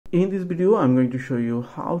In this video I'm going to show you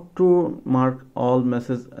how to mark all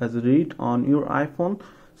messages as read on your iPhone.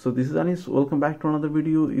 So this is Anis. Welcome back to another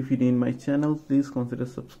video. If you're new in my channel, please consider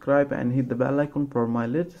subscribe and hit the bell icon for my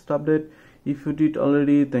latest update. If you did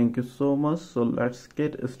already, thank you so much. So let's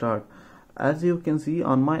get started. As you can see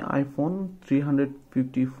on my iPhone,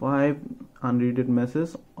 355 unread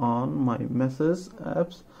messages on my message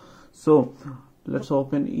apps. So let's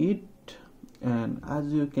open it, and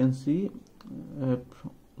as you can see,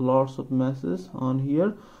 lots of messages on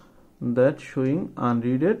here that showing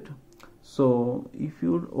unread. So if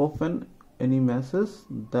you open any message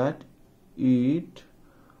that it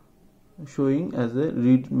showing as a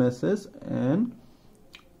read message and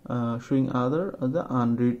showing other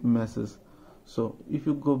unread message. So if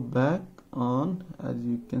you go back on, as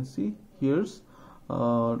you can see, here's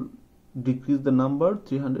decrease the number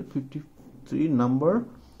 353 number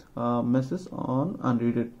message on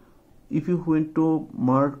unread. If you want to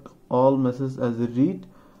mark all messages as a read,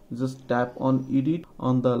 just tap on edit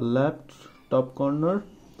on the left top corner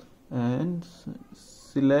and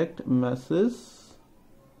select message,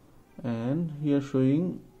 and here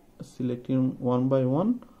showing selecting one by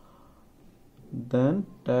one, then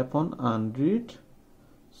tap on unread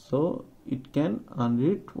so it can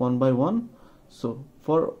unread one by one. So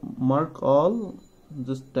for mark all,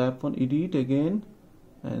 just tap on edit again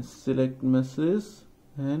and select message,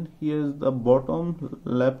 and here's the bottom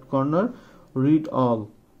left corner, read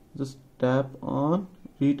all, just tap on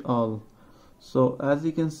read all. So as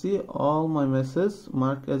you can see, all my messages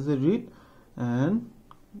marked as a read, and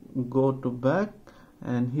go to back,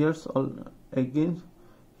 and here's all again,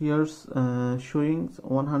 here's showing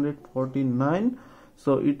 149.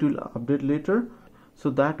 so it will update later. So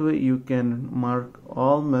that way you can mark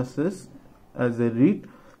all messages as a read.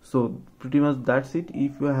 So pretty much that's it.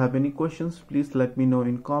 If you have any questions, please let me know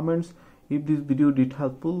in comments. If this video did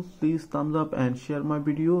helpful, please thumbs up and share my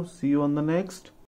video. See you on the next.